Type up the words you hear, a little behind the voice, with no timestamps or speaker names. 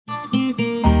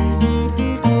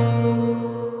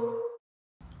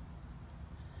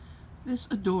This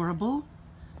adorable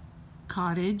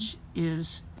cottage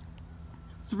is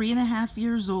 3.5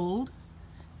 years old.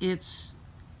 It's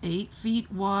 8 feet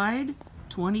wide,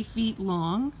 20 feet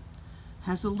long,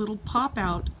 has a little pop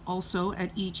out also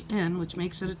at each end, which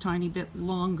makes it a tiny bit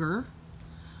longer.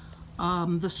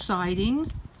 The siding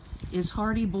is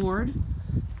hardy board.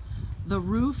 The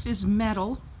roof is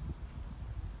metal.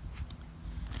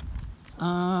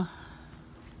 The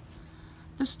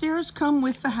stairs come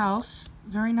with the house.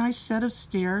 Very nice set of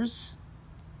stairs.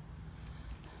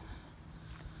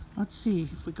 Let's see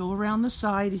if we go around the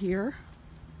side here.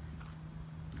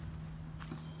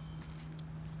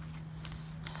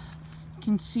 You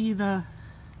can see the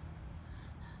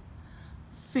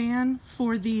fan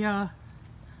for the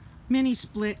mini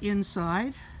split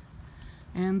inside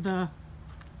and the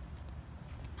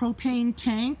propane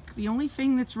tank. The only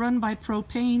thing that's run by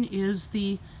propane is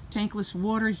the tankless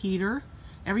water heater.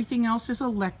 Everything else is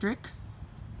electric.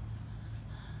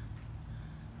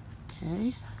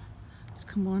 Okay, let's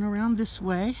come on around this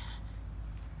way.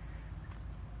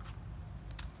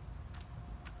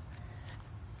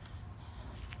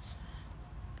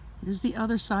 Here's the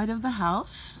other side of the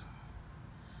house.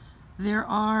 There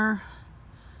are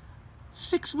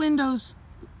 7 windows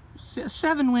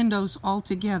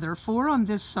altogether, 4 on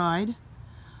this side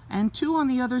and 2 on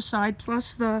the other side,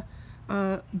 plus the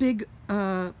big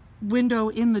window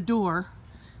in the door,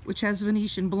 which has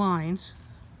Venetian blinds.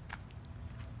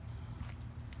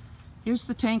 Here's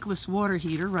the tankless water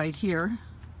heater right here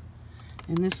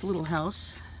in this little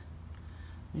house.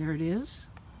 There it is.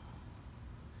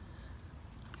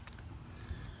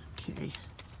 Okay.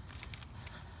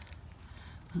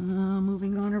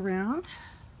 Moving on around.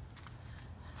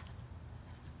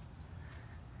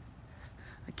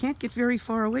 I can't get very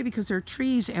far away because there are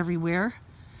trees everywhere.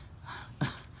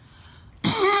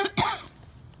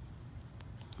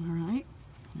 All right,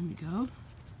 there we go.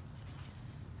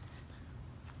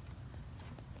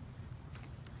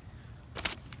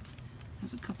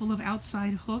 There's a couple of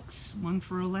outside hooks, one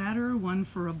for a ladder, one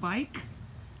for a bike.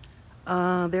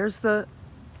 There's the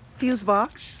fuse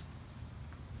box.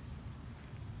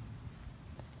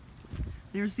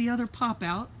 There's the other pop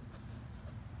out.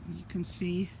 You can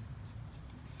see.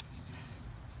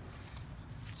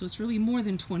 So it's really more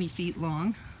than 20 feet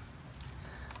long.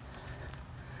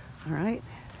 All right.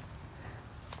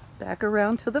 Back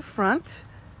around to the front.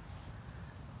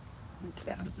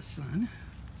 Get out of the sun.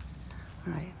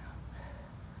 All right.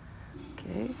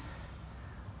 Okay.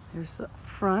 There's the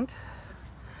front.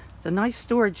 It's a nice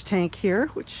storage tank here,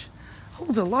 which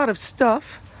holds a lot of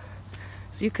stuff.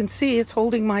 So you can see it's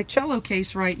holding my cello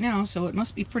case right now, so it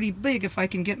must be pretty big if I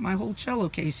can get my whole cello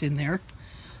case in there.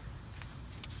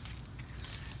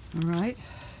 All right.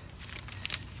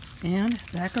 And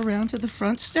back around to the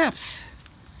front steps.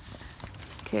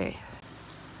 Okay.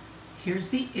 Here's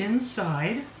the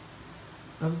inside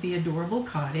of the Adorable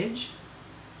Cottage.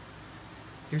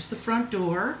 Here's the front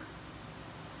door.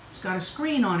 It's got a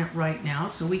screen on it right now,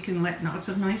 so we can let lots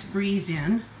of nice breeze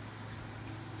in.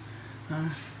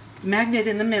 The magnet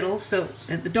in the middle, so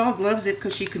the dog loves it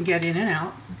because she can get in and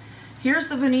out. Here's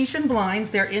the Venetian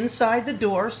blinds. They're inside the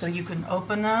door, so you can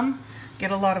open them,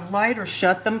 get a lot of light, or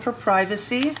shut them for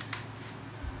privacy.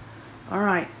 All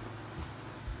right,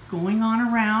 going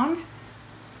on around,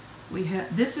 we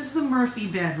have, this is the Murphy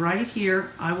bed right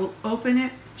here. I will open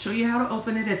it, show you how to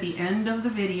open it at the end of the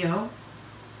video.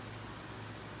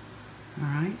 All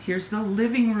right, here's the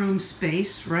living room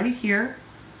space right here.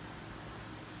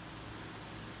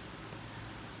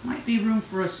 Might be room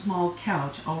for a small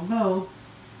couch, although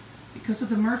because of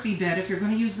the Murphy bed, if you're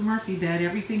going to use the Murphy bed,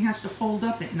 everything has to fold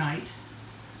up at night,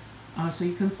 so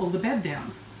you can pull the bed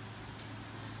down.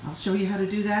 I'll show you how to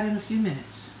do that in a few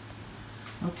minutes.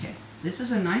 Okay, this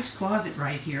is a nice closet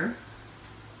right here.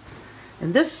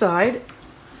 And this side,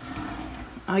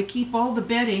 I keep all the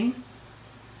bedding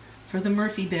for the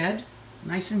Murphy bed,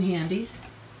 nice and handy.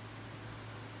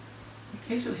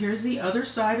 Okay, so here's the other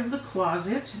side of the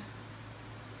closet.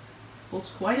 Holds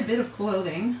quite a bit of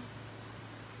clothing.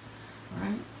 All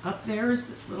right, up there is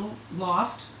this little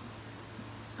loft.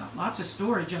 Got lots of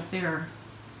storage up there.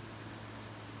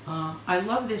 I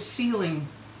love this ceiling.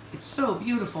 It's so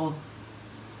beautiful.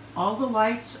 All the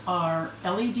lights are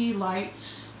LED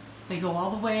lights. They go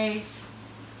all the way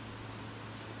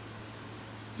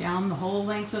down the whole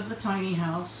length of the tiny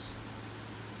house.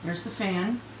 There's the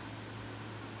fan.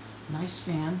 Nice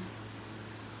fan.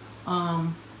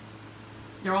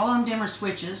 They're all on dimmer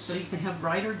switches, so you can have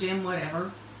bright or dim,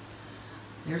 whatever.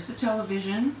 There's the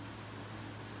television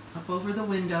up over the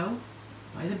window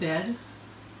by the bed.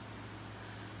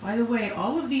 By the way,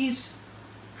 all of these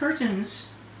curtains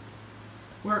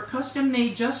were custom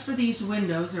made just for these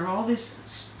windows. They're all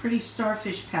this pretty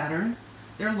starfish pattern.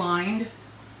 They're lined.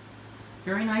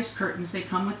 Very nice curtains. They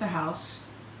come with the house,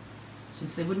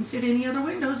 since they wouldn't fit any other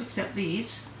windows except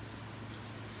these.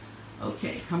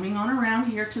 Okay, coming on around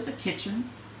here to the kitchen.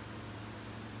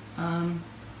 There's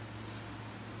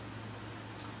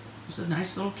a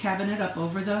nice little cabinet up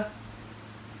over the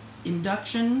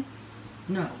convection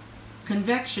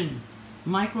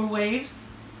microwave.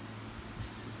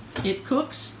 It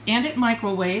cooks and it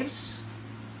microwaves.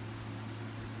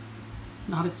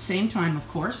 Not at the same time, of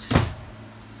course.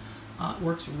 It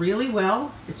works really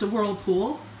well. It's a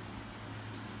Whirlpool.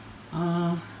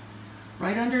 Right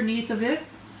underneath of it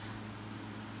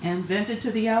and vented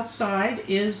to the outside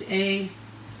is a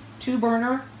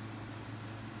 2-burner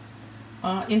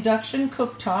induction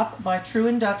cooktop by True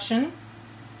Induction.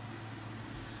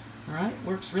 All right,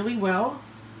 works really well.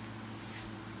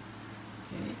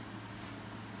 Okay,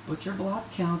 butcher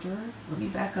block counter. Let me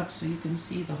back up so you can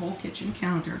see the whole kitchen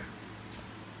counter.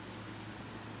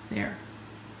 There.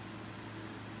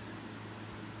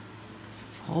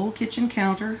 Whole kitchen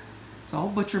counter. It's all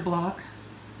butcher block.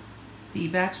 The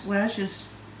backsplash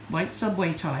is white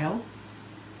subway tile.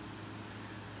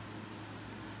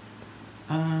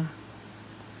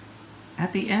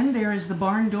 At the end there is the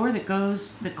barn door that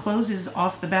closes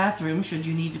off the bathroom should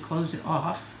you need to close it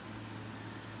off.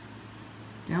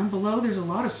 Down below there's a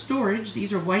lot of storage.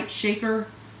 These are white shaker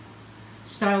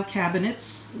style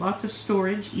cabinets. Lots of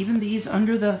storage. Even these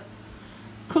under the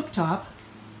cooktop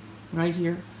right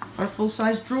here are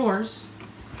full-size drawers,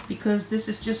 because this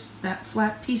is just that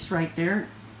flat piece right there.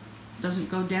 It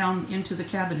doesn't go down into the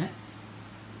cabinet.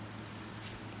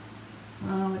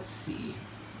 Let's see.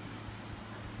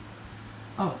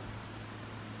 Oh,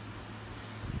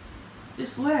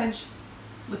 this ledge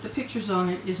with the pictures on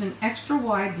it is an extra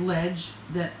wide ledge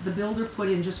that the builder put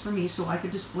in just for me so I could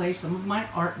display some of my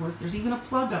artwork. There's even a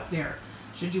plug up there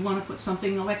should you want to put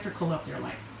something electrical up there,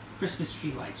 like Christmas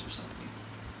tree lights or something.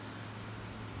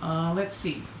 Let's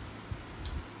see.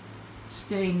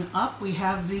 Staying up, we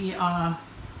have the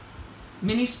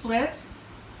mini split.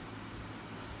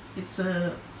 It's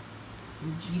a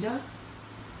Fujita.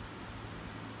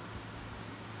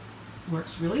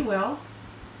 Works really well.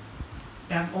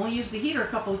 I've only used the heater a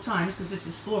couple of times because this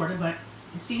is Florida, but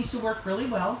it seems to work really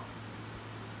well.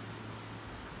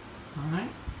 All right.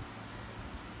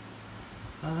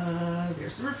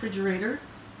 There's the refrigerator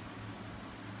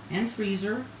and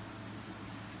freezer.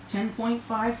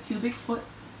 10.5 cubic foot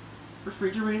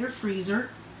refrigerator freezer.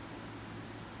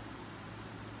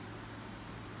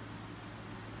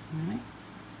 All right.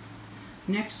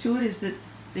 Next to it is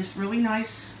this really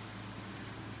nice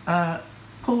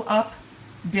pull-up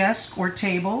desk or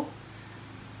table.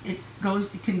 It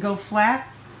can go flat,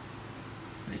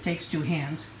 but it takes 2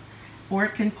 hands, or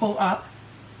it can pull up.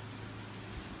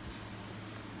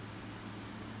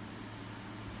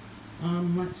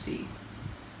 Let's see.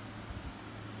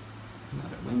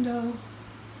 Another window.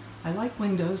 I like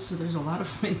windows, so there's a lot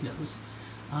of windows.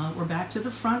 We're back to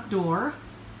the front door.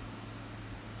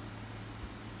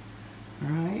 All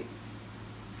right.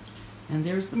 And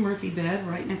there's the Murphy bed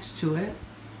right next to it.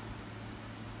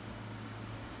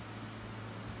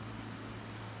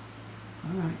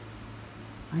 All right.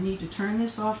 I need to turn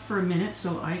this off for a minute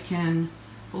so I can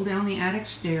pull down the attic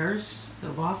stairs,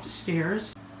 the loft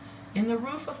stairs. In the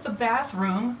roof of the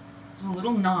bathroom, there's a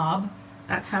little knob.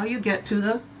 That's how you get to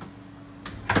the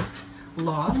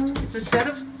loft. It's a set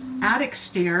of attic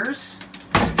stairs.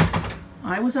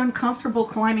 I was uncomfortable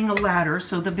climbing a ladder,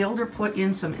 so the builder put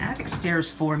in some attic stairs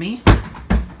for me.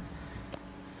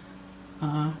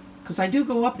 Because I do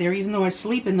go up there even though I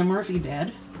sleep in the Murphy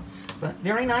bed. But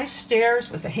very nice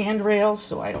stairs with a handrail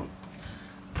so I don't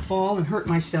fall and hurt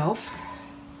myself.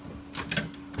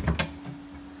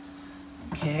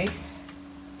 Okay.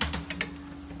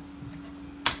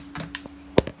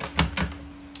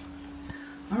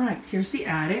 All right, here's the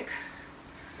attic.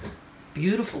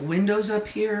 Beautiful windows up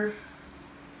here.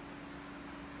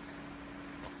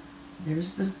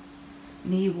 There's the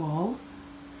knee wall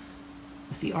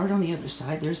with the art on the other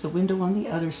side. There's the window on the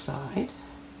other side.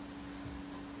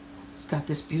 It's got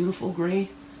this beautiful gray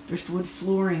driftwood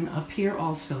flooring up here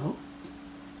also.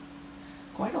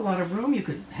 Quite a lot of room. You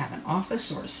could have an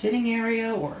office or a sitting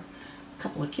area, or a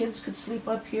couple of kids could sleep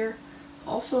up here. There's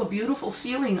also a beautiful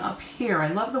ceiling up here. I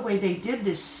love the way they did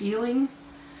this ceiling.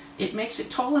 It makes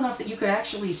it tall enough that you could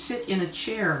actually sit in a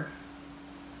chair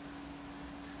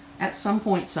at some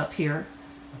points up here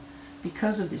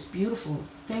because of this beautiful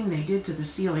thing they did to the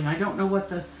ceiling. I don't know what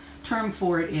the term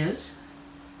for it is.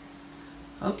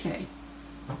 Okay,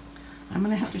 I'm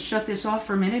going to have to shut this off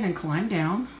for a minute and climb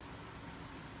down.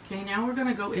 Okay, now we're going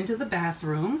to go into the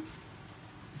bathroom.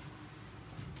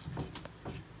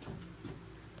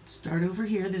 Start over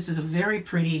here. This is a very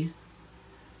pretty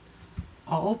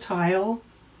all tile,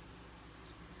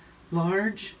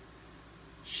 large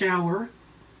shower.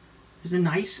 There's a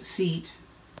nice seat,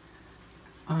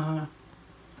 a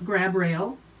grab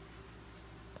rail.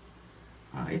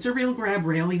 It's a real grab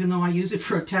rail, even though I use it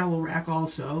for a towel rack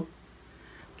also.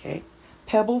 Okay,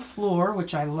 pebble floor,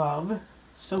 which I love.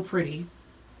 It's so pretty.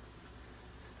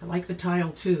 I like the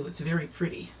tile too. It's very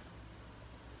pretty.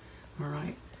 All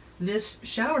right. This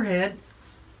shower head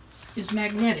is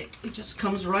magnetic. It just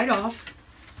comes right off.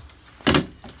 You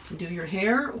can do your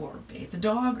hair or bathe the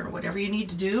dog or whatever you need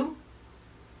to do.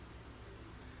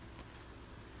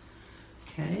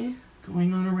 Okay,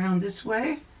 going on around this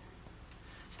way.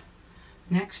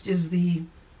 Next is the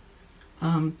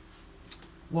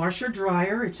washer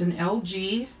dryer. It's an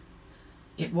LG.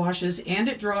 It washes and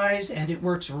it dries and it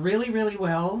works really, really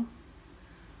well.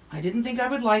 I didn't think I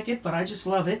would like it, but I just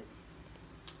love it.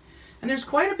 And there's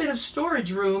quite a bit of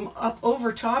storage room up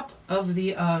over top of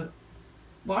the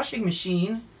washing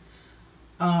machine.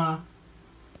 You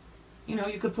know,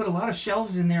 you could put a lot of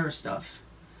shelves in there or stuff.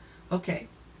 Okay.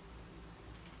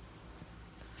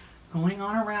 Going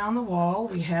on around the wall,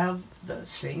 we have the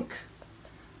sink.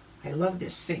 I love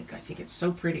this sink. I think it's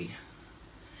so pretty.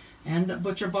 And the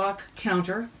butcher block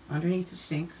counter underneath the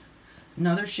sink.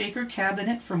 Another shaker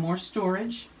cabinet for more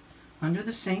storage under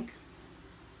the sink.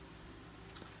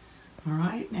 All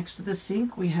right, next to the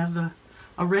sink we have a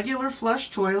regular flush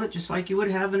toilet, just like you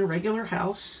would have in a regular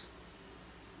house.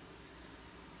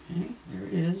 Okay, there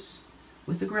it is,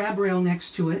 with the grab rail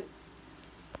next to it.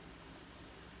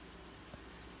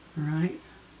 All right,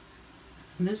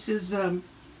 and this is the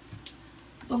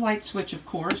light switch, of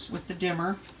course, with the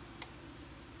dimmer.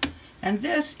 And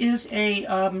this is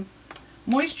a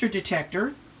moisture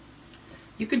detector.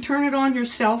 You can turn it on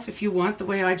yourself if you want, the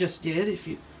way I just did, if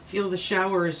you feel the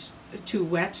shower is too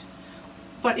wet.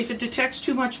 But if it detects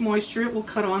too much moisture, it will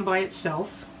cut on by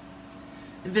itself.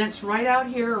 It vents right out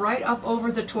here, right up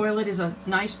over the toilet is a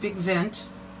nice big vent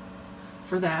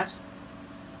for that.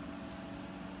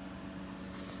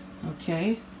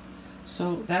 Okay,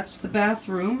 so that's the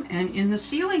bathroom, and in the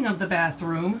ceiling of the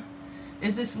bathroom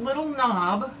is this little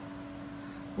knob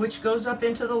which goes up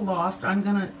into the loft. I'm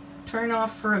going to turn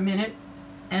off for a minute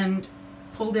and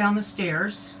pull down the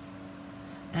stairs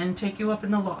and take you up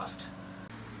in the loft.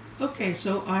 Okay,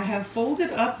 so I have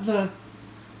folded up the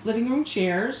living room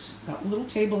chairs, got a little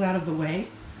table out of the way.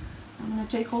 I'm going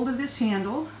to take hold of this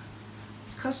handle.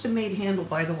 It's a custom-made handle,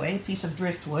 by the way, a piece of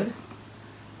driftwood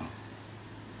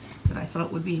that I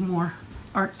thought would be more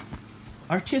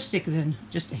artistic than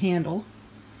just a handle.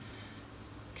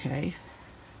 Okay,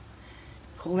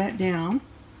 pull that down.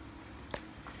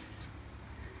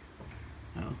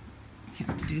 Oh, you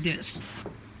have to do this.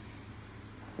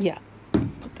 Yeah,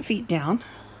 put the feet down.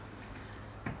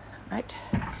 Right,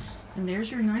 and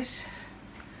there's your nice,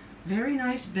 very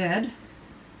nice bed.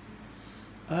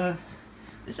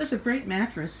 This is a great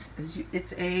mattress.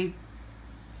 It's a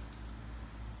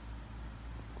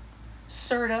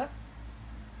Serta.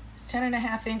 It's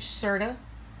 10.5-inch Serta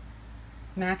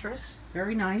mattress.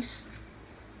 Very nice.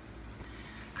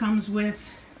 Comes with,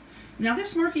 now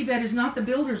this Murphy bed is not the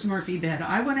builder's Murphy bed.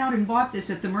 I went out and bought this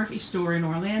at the Murphy store in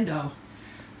Orlando.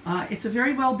 It's a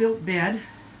very well built bed.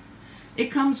 It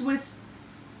comes with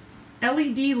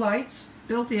LED lights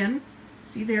built in.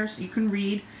 See there, so you can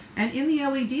read. And in the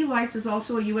LED lights is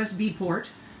also a USB port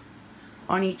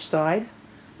on each side.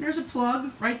 There's a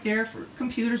plug right there for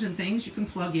computers and things you can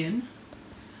plug in.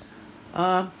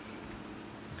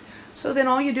 So then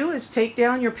all you do is take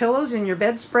down your pillows and your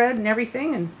bedspread and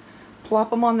everything and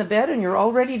plop them on the bed and you're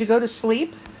all ready to go to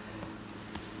sleep.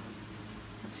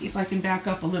 Let's see if I can back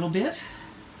up a little bit.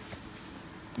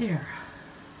 There.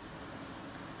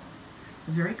 It's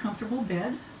a very comfortable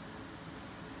bed.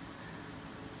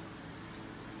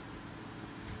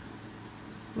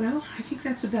 Well, I think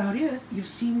that's about it. You've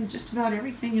seen just about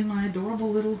everything in my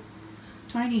adorable little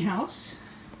tiny house.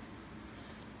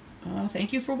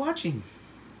 Thank you for watching.